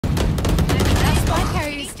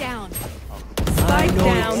Spike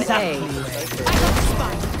down exactly.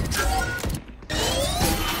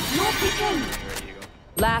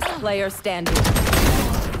 Last player standing.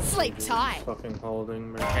 Sleep tight. Fucking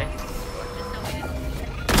holding, man. Okay.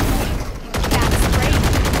 That's great.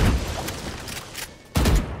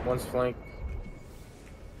 One's flank.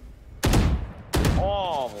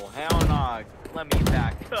 Oh, hell no. Let me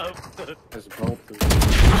back up. There's both.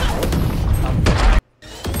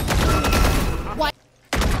 What?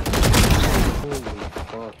 Holy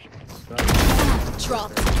fuck.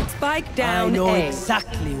 Drop. Spike I down know A.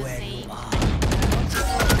 exactly where you are.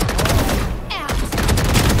 Out.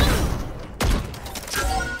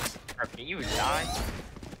 Can you die?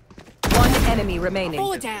 One enemy remaining.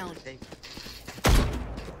 Pull it down.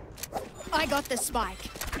 I got the spike.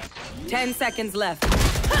 10 seconds left.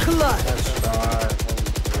 That's right.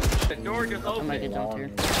 The door just opened. Taken out.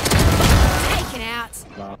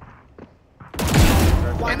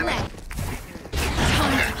 One left.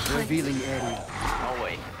 Revealing area. Oh,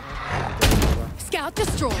 wait. Scout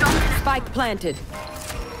destroyed. Spike planted.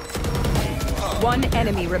 One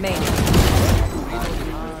enemy remaining.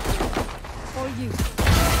 For you.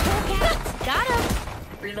 Got him.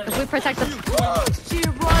 If we protect the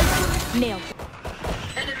Nailed.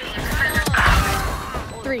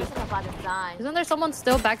 3. Isn't there someone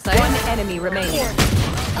still backside? One enemy remaining.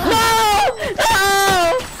 No!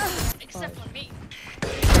 No! Except for me.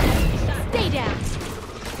 Stay down.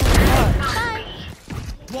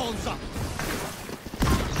 Walls up.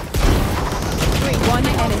 One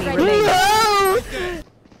enemy remaining.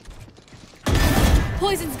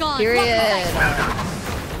 Poison's gone. Period. I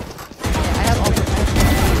have all.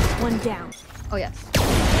 One down. Oh yes.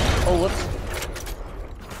 Oh, whoops.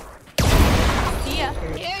 Here.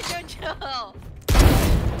 Here, Jojo.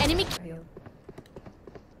 Enemy.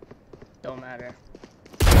 Don't matter.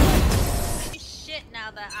 Shit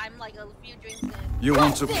now that I'm like a few drinks in. You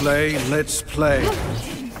want to play? Let's play. I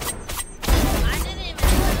didn't even.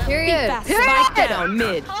 Period. Spike down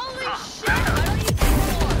mid. Holy shit! Why don't you do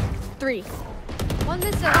more? 3. One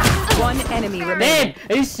missing. One enemy remaining.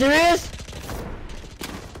 Are you serious?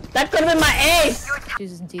 That could have been my ace!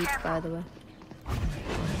 She's deep, by the way.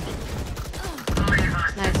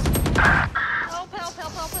 Nice. Help, help,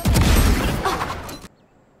 help, help, help.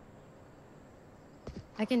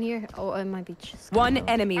 I can hear. Oh, it might be just. One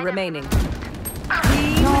enemy remaining. Team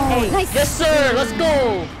Ace. Nice. Yes, sir! Let's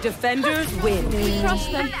go! Defenders win.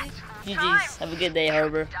 Trust them. GG's. Have a good day,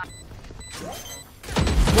 Harbor.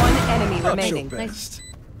 One enemy Not your remaining. best.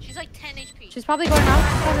 She's like 10 HP. She's probably going out.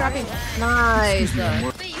 Probably wrapping. Nice.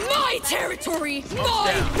 My territory.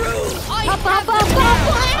 My room. Hop, hop, hop,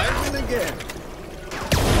 hop, I win again.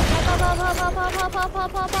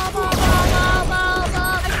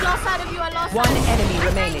 I lost out of you. I lost. One enemy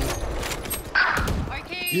remaining.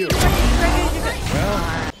 Arcade. Here. I Well,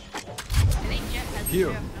 think Jet has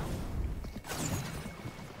here.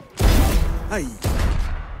 Hey.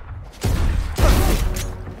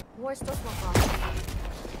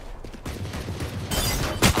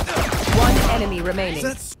 One enemy remaining.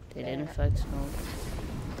 That's They didn't fuck smoke.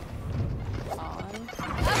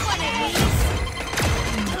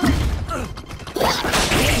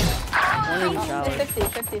 One in the shower. 50,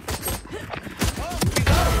 50, 50.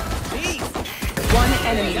 One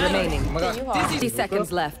enemy remaining. Oh my god. 50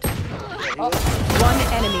 seconds left. One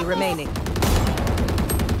enemy remaining.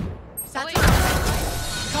 Call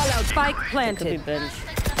out. Spike Could be planted. bench.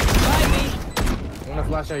 I'm gonna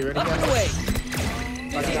flash out. You ready, guys?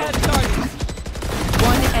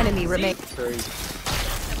 One enemy remaining. Three.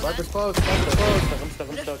 Sparker's close. Sparker's close. I'm stuck.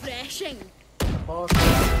 Refreshing. Pause.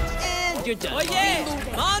 You're done. Oh yeah!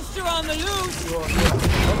 Monster on the loose!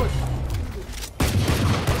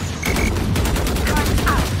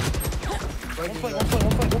 One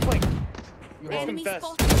point. You hold him Enemy fast.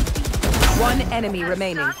 spotted. One enemy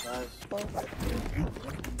remaining.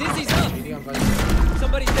 Dizzy's up! Medium, right?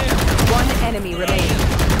 Somebody's there! One enemy remaining.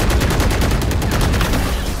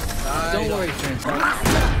 Nice. Don't worry, Chance.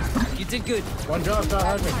 You did good. One drop, shot,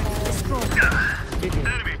 Hardman. Keep it.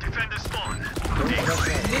 enemy defender spawn. Dizzy's up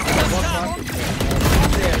top!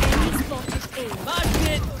 Mosh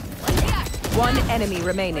pit! One enemy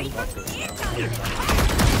remaining.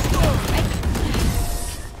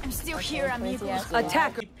 I'm still here, amigos.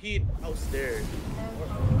 Attacker. He peed upstairs.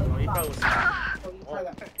 He probably was. Out.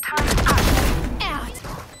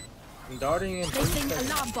 I'm darting in Placing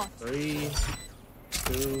alarm bot. 3,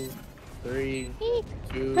 2, 3,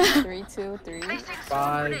 2, 3, 2, 3.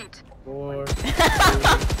 5, 4, 3,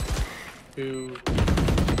 2.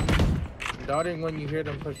 I'm darting when you hear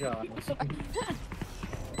them push out.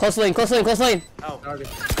 Close lane, close lane, close lane! Darting.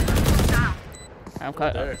 I'm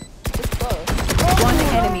cut. There. One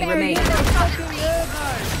enemy remaining.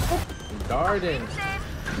 Darting.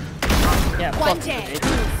 Yeah, One fuck dead. it.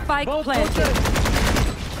 Spike planted.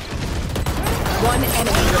 One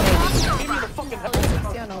enemy remaining.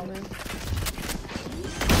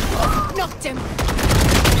 Knocked him.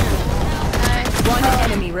 One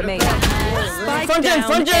enemy remaining. Spike Front gen, down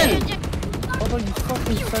front A. gen!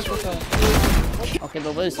 Okay,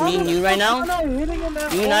 but what is me and you right now?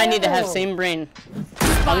 You and I need to have same brain.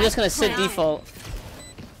 I'm just gonna sit default.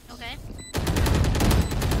 Okay.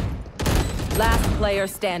 Last player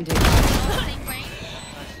standing. Same brain.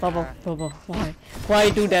 Bubble, why? Why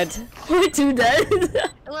do that? Why do that? Look,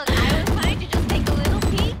 I was trying to just take a little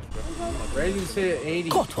peek. Raising hit 80.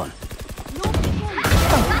 Got one.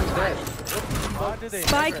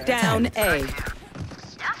 Spike down A.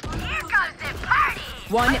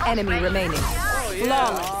 One enemy remaining.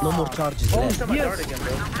 Flawless. No more charges Oh, left. shot my dart again,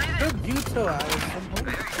 bro. Good beautiful, Alice.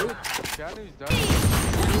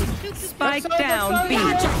 Spike down B.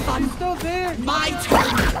 He's still there.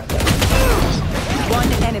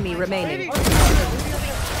 One enemy remaining.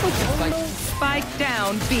 Spike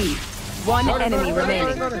down B. One enemy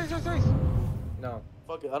remaining. No.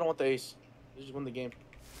 Fuck it, I don't want the ace. You just win the game.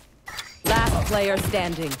 Last player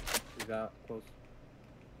standing. He's out. Close.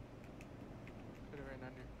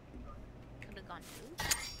 Could have gone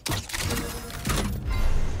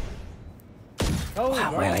Oh,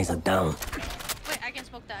 Ah, my eyes are down. Wait, I can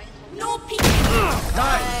smoke that. No peek.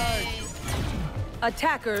 Nice.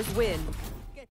 Attackers win.